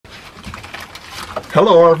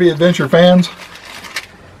Hello RV Adventure fans.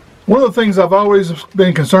 One of the things I've always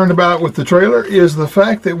been concerned about with the trailer is the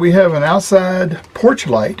fact that we have an outside porch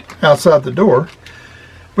light outside the door,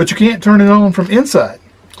 but you can't turn it on from inside.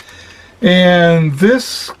 And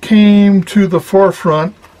this came to the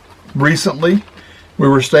forefront recently. We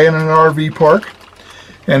were staying in an RV park,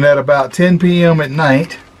 and at about 10 p.m. at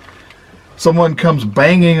night, someone comes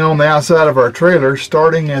banging on the outside of our trailer,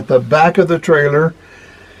 starting at the back of the trailer,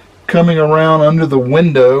 coming around under the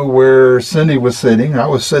window where Cindy was sitting. I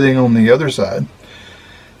was sitting on the other side,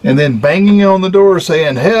 and then banging on the door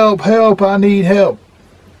saying, "Help, help, I need help."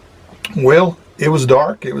 Well, it was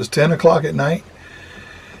dark. It was 10 o'clock at night,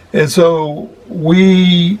 and so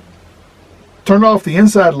we turned off the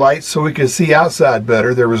inside lights so we could see outside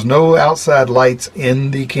better. There was no outside lights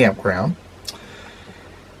in the campground,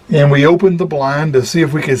 and we opened the blind to see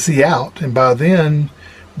if we could see out, and by then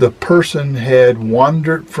the person had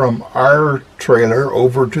wandered from our trailer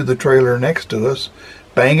over to the trailer next to us,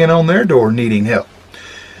 banging on their door needing help.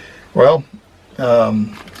 Well,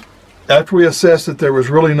 after we assessed that there was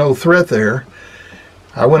really no threat there,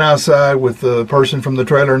 I went outside with the person from the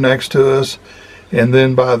trailer next to us, and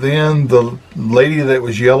then by then the lady that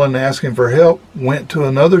was yelling asking for help went to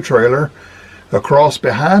another trailer across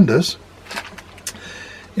behind us,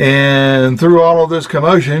 and through all of this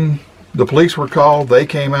commotion, the police were called. They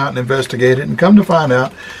came out and investigated, and come to find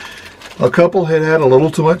out, a couple had had a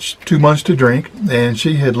little too much to drink, and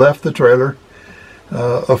she had left the trailer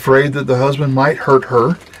afraid that the husband might hurt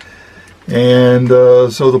her. And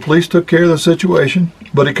so the police took care of the situation,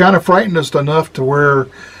 but it kind of frightened us enough to where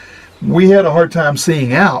we had a hard time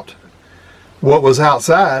seeing out what was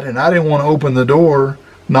outside, and I didn't want to open the door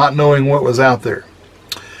not knowing what was out there.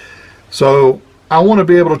 So I want to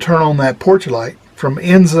be able to turn on that porch light from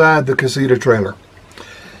inside the Casita trailer.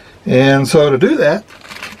 And so to do that,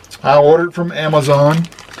 I ordered from Amazon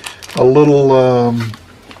a little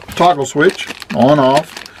toggle switch, on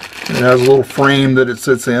off. It has a little frame that it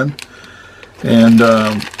sits in, and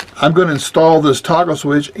I'm going to install this toggle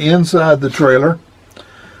switch inside the trailer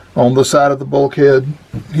on the side of the bulkhead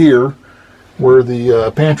here where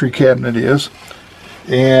the pantry cabinet is.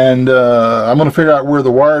 And I'm going to figure out where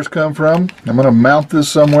the wires come from. I'm going to mount this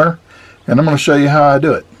somewhere, and I'm going to show you how I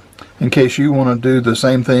do it in case you want to do the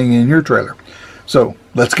same thing in your trailer. So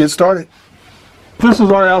let's get started. This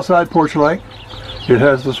is our outside porch light. It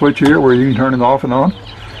has the switch here where you can turn it off and on,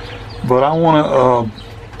 but I want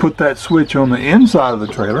to put that switch on the inside of the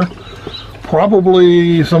trailer,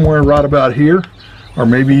 probably somewhere right about here, or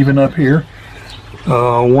maybe even up here,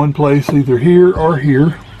 one place either here or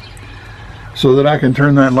here, so that I can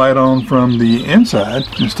turn that light on from the inside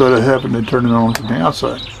instead of having to turn it on from the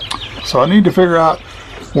outside. So I need to figure out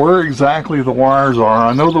where exactly the wires are.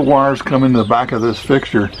 I know the wires come into the back of this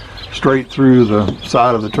fixture straight through the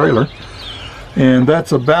side of the trailer, and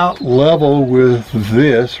that's about level with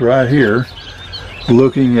this right here,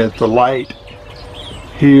 looking at the light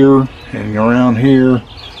here and around here.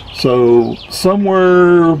 So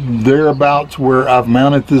somewhere thereabouts where I've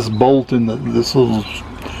mounted this bolt in this little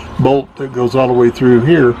bolt that goes all the way through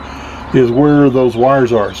here is where those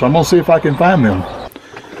wires are. So I'm going to see if I can find them.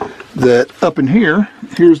 That up in here,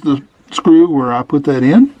 here's the screw where I put that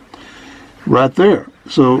in, right there.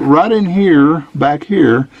 So right in here, back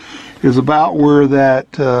here, is about where that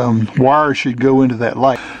wire should go into that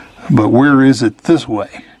light. But where is it this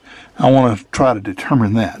way? I want to try to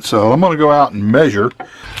determine that. So I'm going to go out and measure.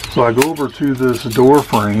 So I go over to this door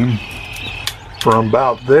frame from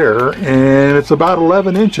about there, and it's about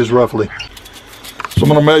 11 inches roughly. So I'm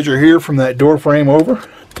going to measure here from that door frame over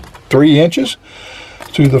 3 inches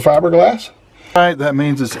to the fiberglass. All right, that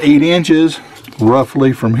means it's 8 inches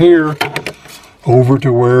roughly from here over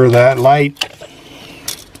to where that light,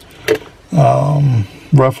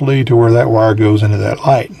 roughly to where that wire goes into that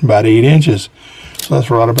light, about 8 inches. So that's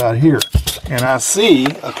right about here. And I see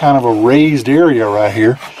a kind of a raised area right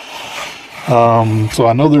here. So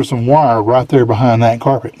I know there's some wire right there behind that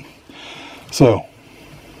carpet. So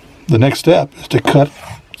the next step is to cut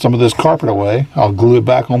some of this carpet away. I'll glue it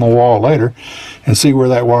back on the wall later and see where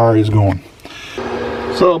that wire is going.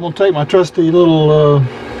 So I'm going to take my trusty little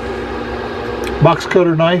box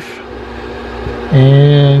cutter knife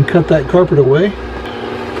and cut that carpet away.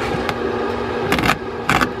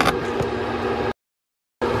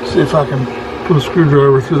 See if I can put a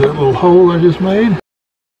screwdriver through that little hole I just made.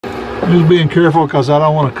 I'm just being careful because I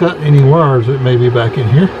don't want to cut any wires that may be back in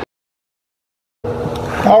here.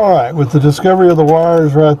 Alright, with the discovery of the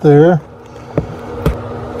wires right there,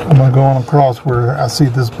 I'm going to go on across where I see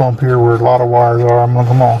this bump here where a lot of wires are. I'm going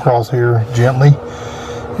to come on across here gently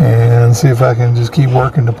and see if I can just keep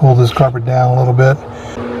working to pull this carpet down a little bit.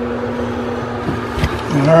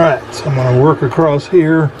 Alright, so I'm going to work across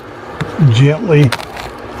here gently.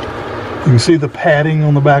 You can see the padding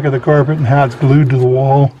on the back of the carpet and how it's glued to the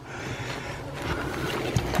wall.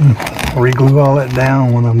 I'll re-glue all that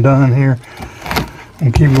down when I'm done here.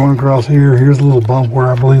 And keep going across here. Here's a little bump where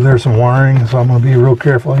I believe there's some wiring, so I'm going to be real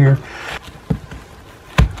careful here.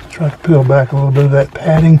 Try to peel back a little bit of that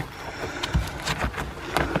padding.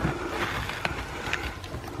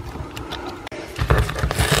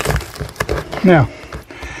 Now,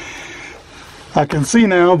 I can see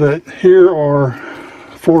now that here are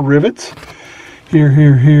 4 rivets. Here,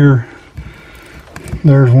 here, here.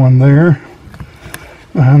 There's one there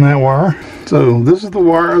behind that wire. So this is the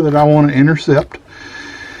wire that I want to intercept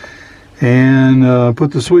and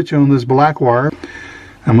put the switch on this black wire.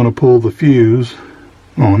 I'm going to pull the fuse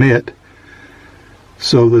on it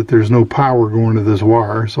so that there's no power going to this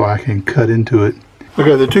wire, so I can cut into it.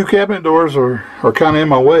 Okay, the 2 cabinet doors are kind of in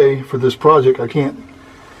my way for this project. I can't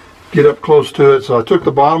get up close to it, so I took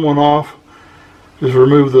the bottom one off. Just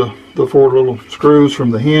remove the 4 little screws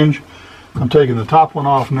from the hinge. I'm taking the top one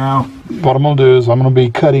off now. What I'm going to do is I'm going to be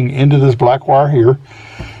cutting into this black wire here,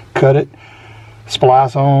 cut it,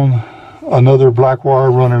 splice on another black wire,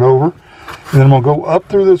 run it over, and then I'm going to go up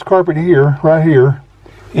through this carpet here, right here,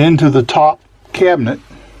 into the top cabinet.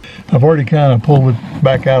 I've already kind of pulled it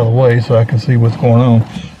back out of the way so I can see what's going on.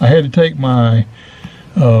 I had to take my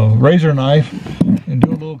razor knife and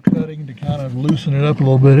do a little cutting to kind of loosen it up a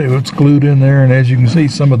little bit. It's glued in there, and as you can see,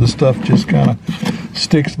 some of the stuff just kind of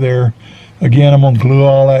sticks there. Again, I'm going to glue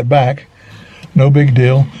all that back. No big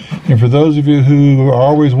deal. And for those of you who are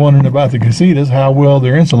always wondering about the Casitas, how well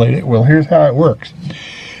they're insulated, well, here's how it works.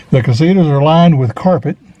 The Casitas are lined with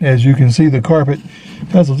carpet. As you can see, the carpet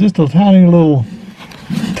has just a tiny little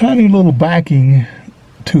backing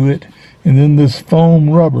to it, and then this foam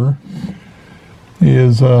rubber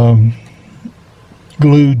is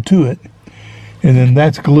glued to it, and then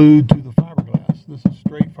that's glued to the fiberglass. This is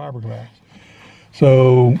straight fiberglass.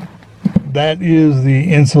 So that is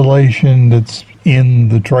the insulation that's in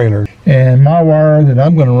the trailer. And my wire that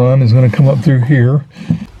I'm going to run is going to come up through here.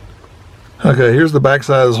 Okay, here's the back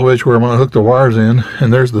side of the switch where I'm going to hook the wires in,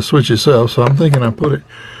 and there's the switch itself. So I'm thinking I put it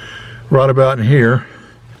right about in here.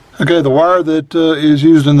 Okay, the wire that is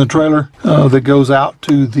used in the trailer that goes out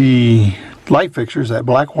to the light fixtures, that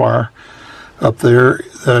black wire up there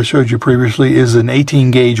that I showed you previously, is an 18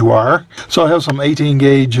 gauge wire. So I have some 18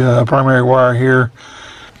 gauge primary wire here.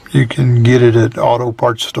 You can get it at auto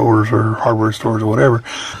parts stores or hardware stores or whatever.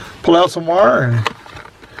 Pull out some wire and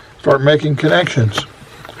start making connections.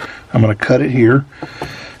 I'm going to cut it here,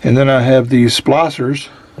 and then I have these splicers.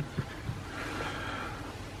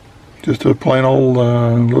 Just a plain old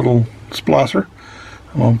little splicer.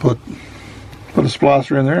 I'm going to put a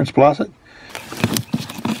splicer in there and splice it.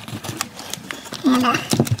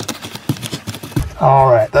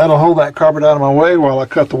 Alright, that'll hold that carpet out of my way while I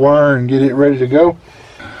cut the wire and get it ready to go.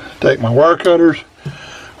 Take my wire cutters,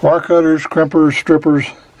 crimpers, strippers,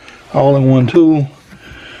 all in one tool,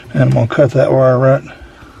 and I'm going to cut that wire right.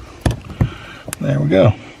 There we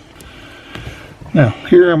go. Now,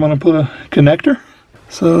 here I'm going to put a connector.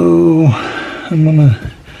 So I'm going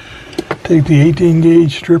to take the 18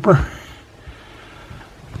 gauge stripper.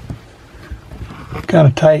 Kind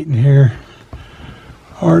of tight in here.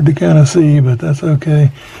 Hard to kind of see, but that's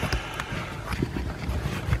okay.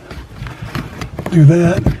 Do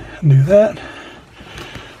that and do that.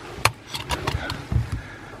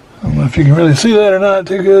 I don't know if you can really see that or not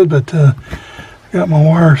too good, but I got my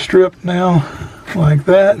wire stripped now like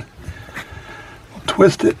that. I'll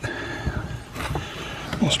twist it.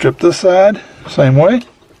 We'll strip this side, same way.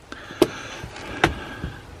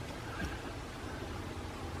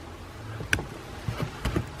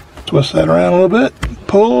 Twist that around a little bit,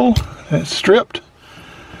 pull, and it's stripped.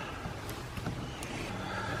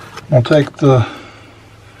 I'll take the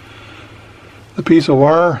piece of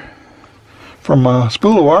wire from my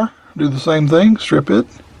spool of wire, do the same thing, strip it,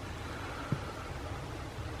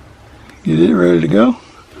 get it ready to go.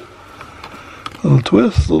 A little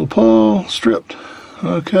twist, a little pull, stripped.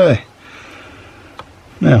 Okay.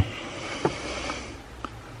 Now,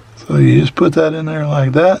 so you just put that in there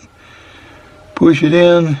like that, push it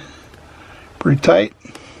in pretty tight,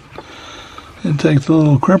 and take the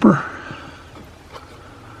little crimper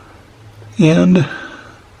end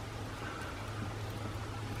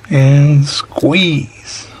and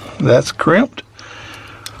squeeze. That's crimped.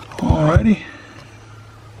 Alrighty.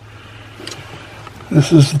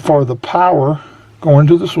 This is for the power going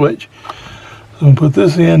to the switch. So I'm going to put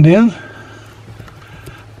this end in.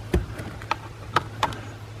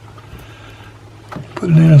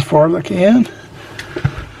 in as far as I can.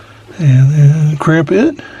 And then crimp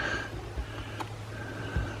it.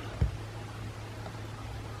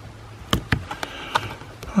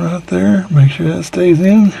 Right there, make sure that stays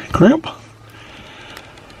in, crimp.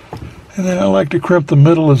 And then I like to crimp the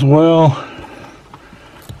middle as well.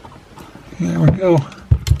 There we go.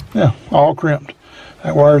 Yeah, all crimped.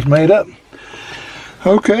 That wire's made up.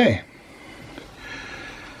 Okay.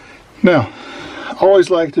 Now, I always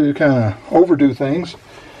like to kind of overdo things.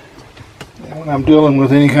 When I'm dealing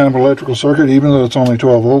with any kind of electrical circuit, even though it's only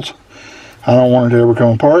 12 volts, I don't want it to ever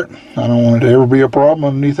come apart. I don't want it to ever be a problem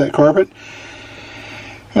underneath that carpet.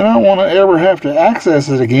 And I don't want to ever have to access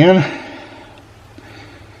it again.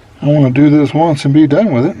 I want to do this once and be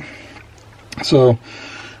done with it. So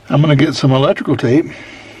I'm going to get some electrical tape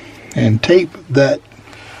and tape that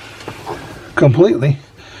completely.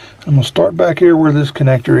 I'm going to start back here where this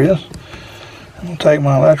connector is. I'm going to take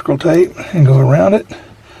my electrical tape and go around it.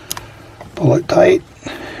 Pull it tight.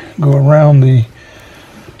 Go around the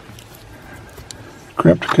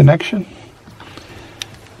crimped connection.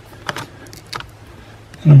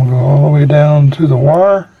 And I'm going to go all the way down to the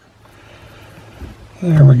wire.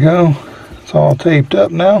 There we go. It's all taped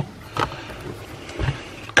up now.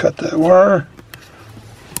 Cut that wire.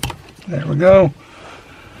 There we go.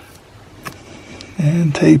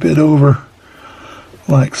 And tape it over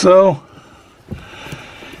like so.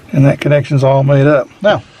 And that connection's all made up.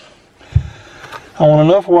 Now, I want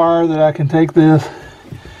enough wire that I can take this,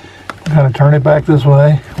 kind of turn it back this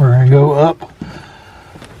way. We're going to go up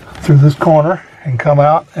through this corner and come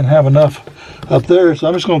out and have enough up there. So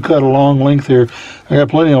I'm just going to cut a long length here. I got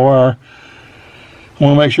plenty of wire. I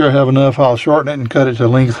want to make sure I have enough. I'll shorten it and cut it to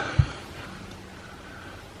length.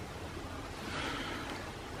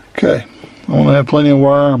 Okay, I want to have plenty of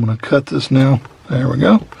wire. I'm going to cut this now. There we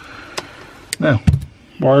go. Now,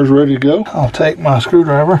 wire's ready to go. I'll take my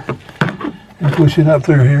screwdriver and push it up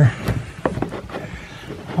through here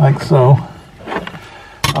like so.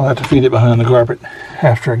 I'll have to feed it behind the carpet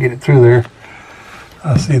after I get it through there.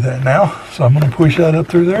 I see that now, so I'm going to push that up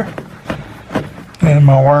through there. And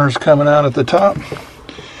my wire's coming out at the top.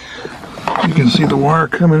 You can see the wire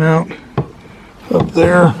coming out up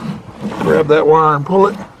there. Grab that wire and pull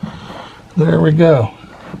it. There we go.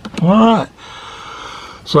 Alright,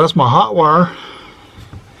 so that's my hot wire.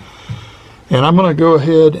 And I'm going to go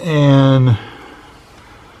ahead and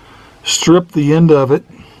strip the end of it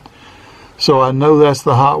so I know that's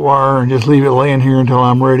the hot wire, and just leave it laying here until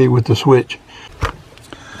I'm ready with the switch.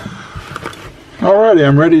 Alrighty,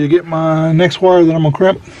 I'm ready to get my next wire that I'm going to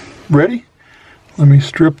crimp ready. Let me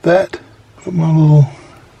strip that. Put my little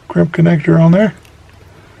crimp connector on there.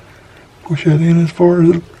 Push that in as far as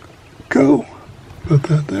it'll go. Put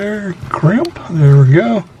that there. Crimp. There we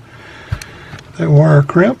go. That wire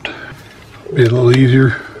crimped. Be a little easier.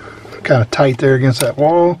 Kind of tight there against that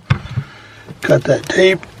wall. Cut that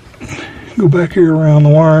tape. Go back here around the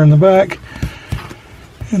wire in the back.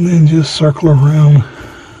 And then just circle around.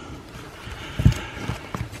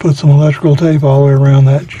 Put some electrical tape all the way around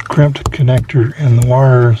that crimped connector and the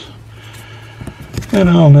wires. And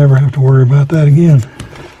I'll never have to worry about that again.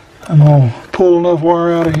 I'm going to pull enough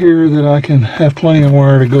wire out of here that I can have plenty of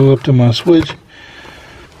wire to go up to my switch.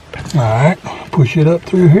 Alright, push it up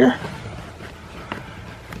through here.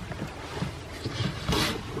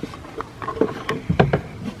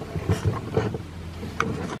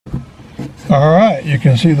 Alright, you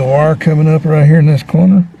can see the wire coming up right here in this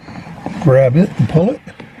corner. Grab it and pull it.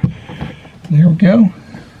 There we go.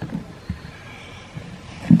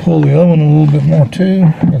 Pull the other one a little bit more too,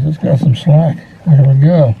 because it's got some slack. There we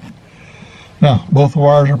go. Now, both the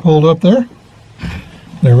wires are pulled up there.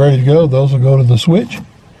 They're ready to go. Those will go to the switch.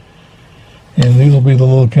 And these will be the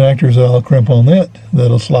little connectors that I'll crimp on that.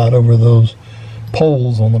 That'll slide over those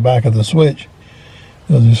poles on the back of the switch.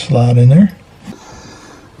 They'll just slide in there.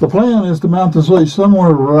 The plan is to mount the switch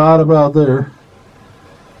somewhere right about there.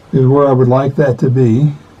 Is where I would like that to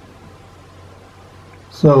be.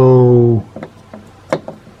 So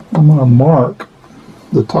I'm going to mark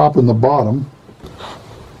the top and the bottom.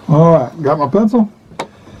 Alright, got my pencil.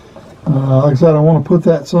 Like I said, I want to put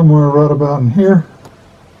that somewhere right about in here.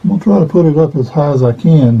 I'm going to try to put it up as high as I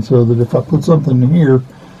can so that if I put something in here,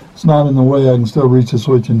 it's not in the way. I can still reach the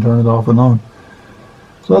switch and turn it off and on.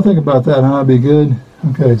 So I think about that, how it'd be good.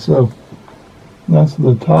 Okay, so that's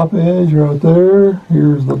the top edge right there.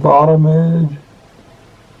 Here's the bottom edge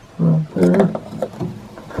right there.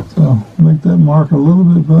 So make that mark a little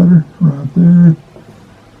bit better right there.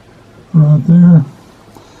 Right there.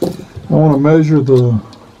 I want to measure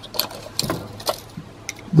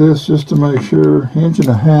this just to make sure, 1.5 inches.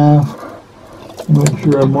 Make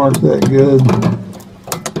sure I mark that good.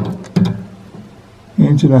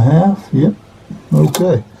 1.5 inches. Yep.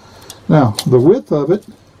 Okay. Now the width of it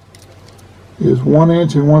is 1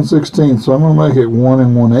 inch and 1/16. So I'm going to make it 1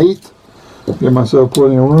 1/8. Give myself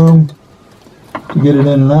plenty of room to get it in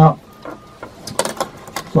and out.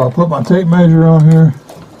 So I'll put my tape measure on here.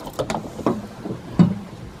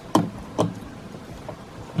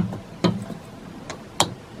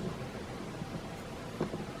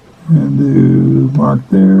 And do mark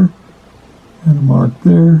there, and a mark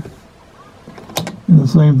there, and the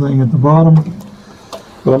same thing at the bottom.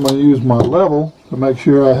 But I'm going to use my level to make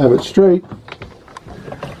sure I have it straight.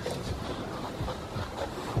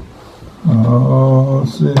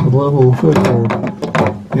 Let's see if the level will fit there.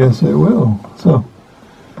 Yes, it will. So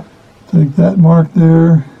take that mark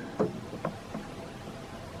there,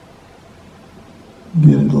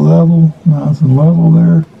 get it level, nice and level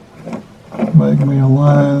there. Make me a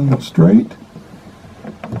line straight.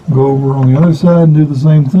 Go over on the other side and do the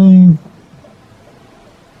same thing.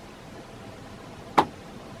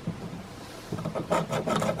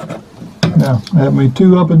 Now, I have me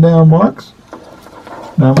 2 up and down marks.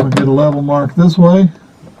 Now I'm going to get a level mark this way.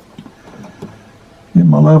 Get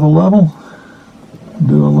my level.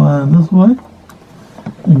 Do a line this way.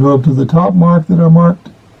 And go up to the top mark that I marked.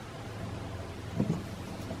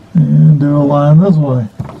 And do a line this way.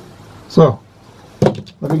 So,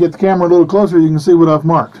 let me get the camera a little closer, you can see what I've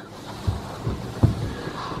marked.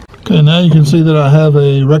 Okay, now you can see that I have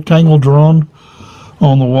a rectangle drawn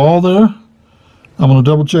on the wall there. I'm going to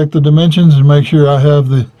double check the dimensions and make sure I have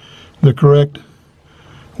the correct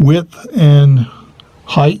width and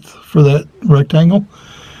height for that rectangle.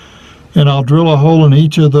 And I'll drill a hole in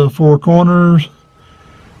each of the 4 corners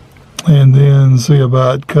and then see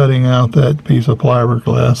about cutting out that piece of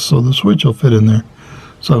fiberglass so the switch will fit in there.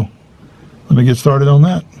 So, let me get started on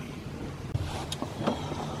that.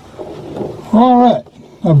 Alright,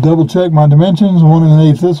 I've double checked my dimensions, 1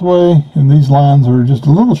 1/8 this way, and these lines are just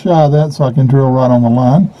a little shy of that so I can drill right on the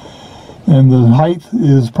line. And the height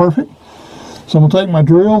is perfect. So I'm going to take my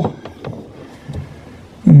drill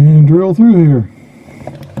and drill through here.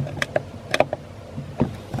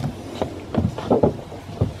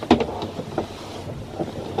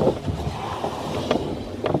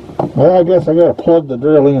 Well, I guess I got to plug the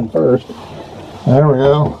drill in first. There we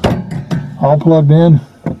go. All plugged in.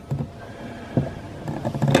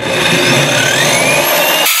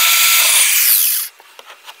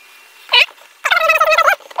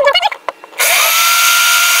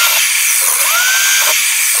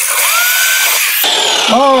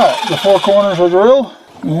 Alright, the 4 corners are drilled,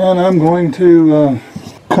 and I'm going to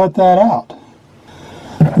cut that out.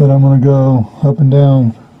 Then I'm going to go up and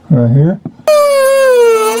down right here.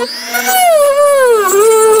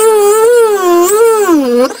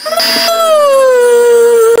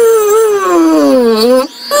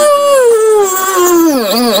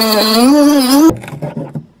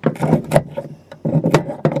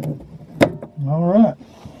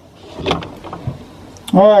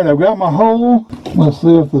 Alright, I've got my hole. Let's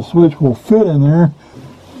see if the switch will fit in there.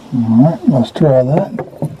 Alright, let's try that.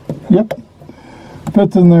 Yep,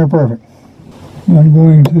 fits in there perfect. I'm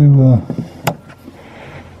going to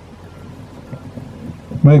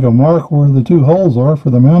make a mark where the 2 holes are for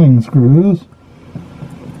the mounting screws.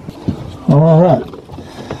 Alright,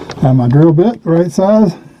 have my drill bit the right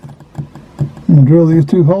size. I'm going to drill these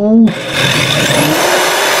 2 holes.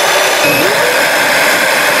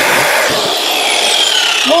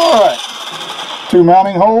 Alright, 2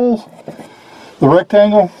 mounting holes, the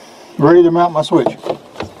rectangle, ready to mount my switch.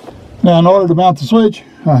 Now in order to mount the switch,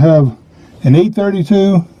 I have an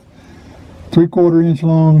 832 3/4 inch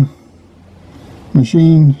long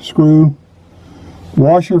machine screw,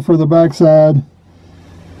 washer for the back side,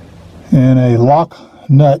 and a lock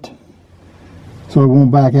nut so it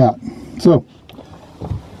won't back out. So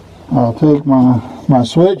I'll take my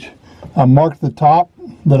switch. I marked the top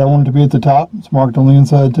that I want it to be at the top. It's marked on the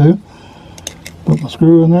inside too. Put my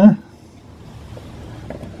screw in there.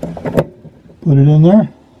 Put it in there.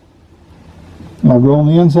 I'll go on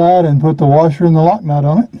the inside and put the washer and the lock nut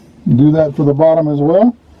on it. Do that for the bottom as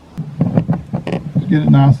well. Let's get it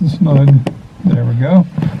nice and snug. There we go.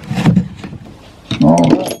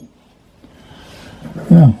 Alright.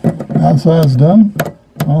 Now, outside's done.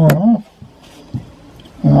 On and off.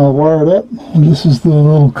 I'll wire it up. And this is the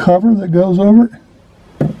little cover that goes over it.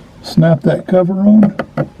 Snap that cover on.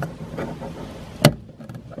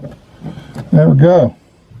 There we go.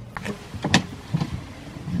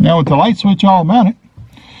 Now with the light switch all mounted,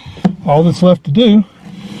 all that's left to do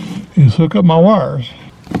is hook up my wires.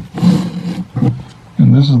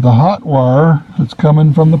 And this is the hot wire that's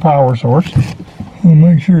coming from the power source. I'll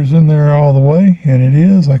make sure it's in there all the way, and it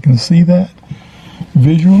is. I can see that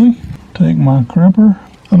visually. Take my crimper.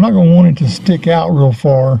 I'm not going to want it to stick out real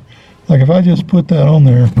far. Like if I just put that on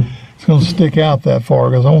there, it's going to stick out that far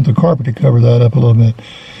because I want the carpet to cover that up a little bit.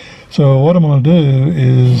 So what I'm going to do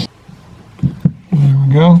is, there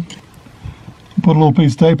we go, put a little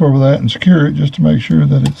piece of tape over that and secure it just to make sure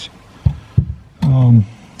that it's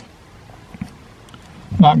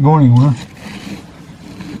not going anywhere.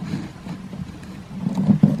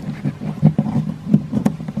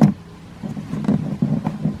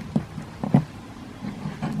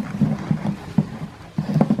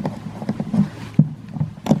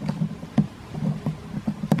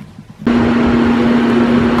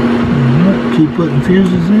 Keep putting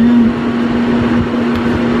fuses in.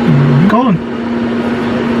 On.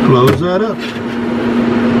 Close that up.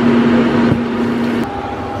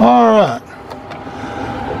 Alright.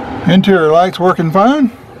 Interior lights working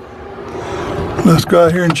fine. Let's go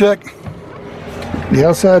out here and check the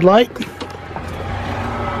outside light.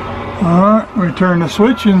 Alright, we turn the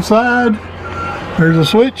switch inside. There's a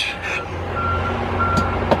switch.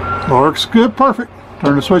 Works good, perfect.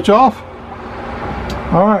 Turn the switch off.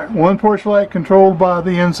 Alright, one porch light controlled by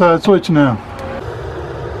the inside switch now.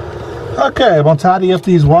 Okay, I'm going to tidy up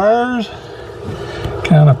these wires.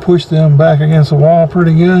 Kind of push them back against the wall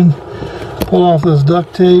pretty good. Pull off this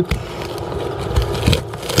duct tape.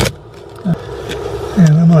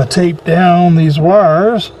 And I'm going to tape down these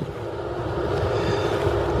wires.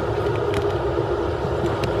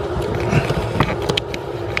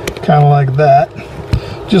 Kind of like that.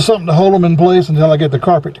 Just something to hold them in place until I get the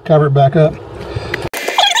carpet to cover it back up.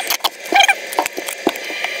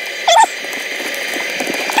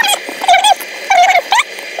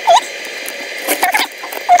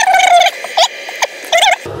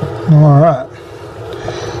 Alright,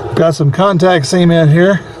 got some contact cement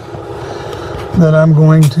here that I'm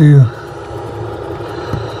going to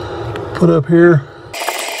put up here.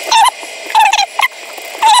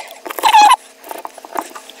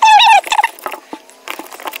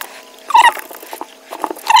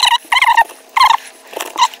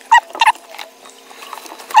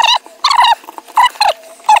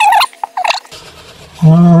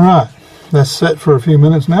 Alright, that's set for a few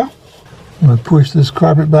minutes now. I'm going to push this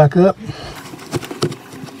carpet back up.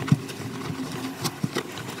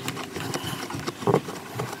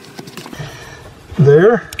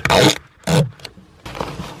 There.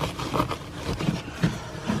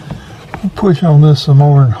 Push on this some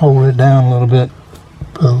more and hold it down a little bit.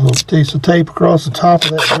 Put a little piece of tape across the top of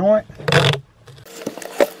that joint.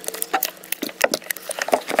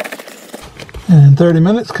 And in 30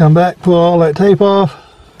 minutes, come back, pull all that tape off.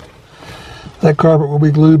 That carpet will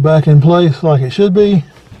be glued back in place like it should be.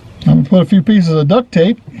 I'm going to put a few pieces of duct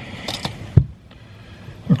tape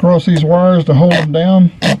across these wires to hold them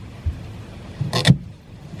down.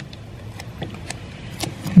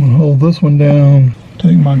 I'm going to hold this one down,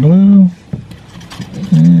 take my glue,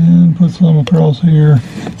 and put some across here.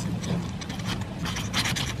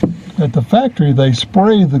 At the factory, they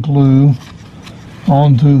spray the glue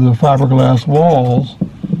onto the fiberglass walls.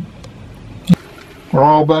 We're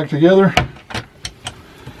all back together.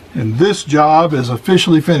 And this job is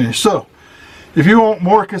officially finished. So, if you want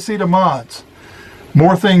more Casita mods,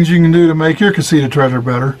 more things you can do to make your Casita trailer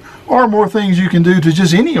better, or more things you can do to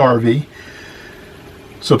just any RV,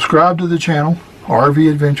 subscribe to the channel,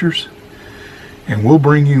 RV Adventures, and we'll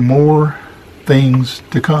bring you more things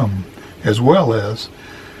to come, as well as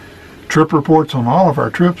trip reports on all of our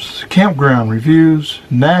trips, campground reviews,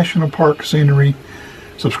 national park scenery.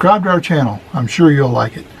 Subscribe to our channel. I'm sure you'll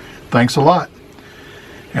like it. Thanks a lot.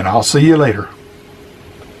 And I'll see you later.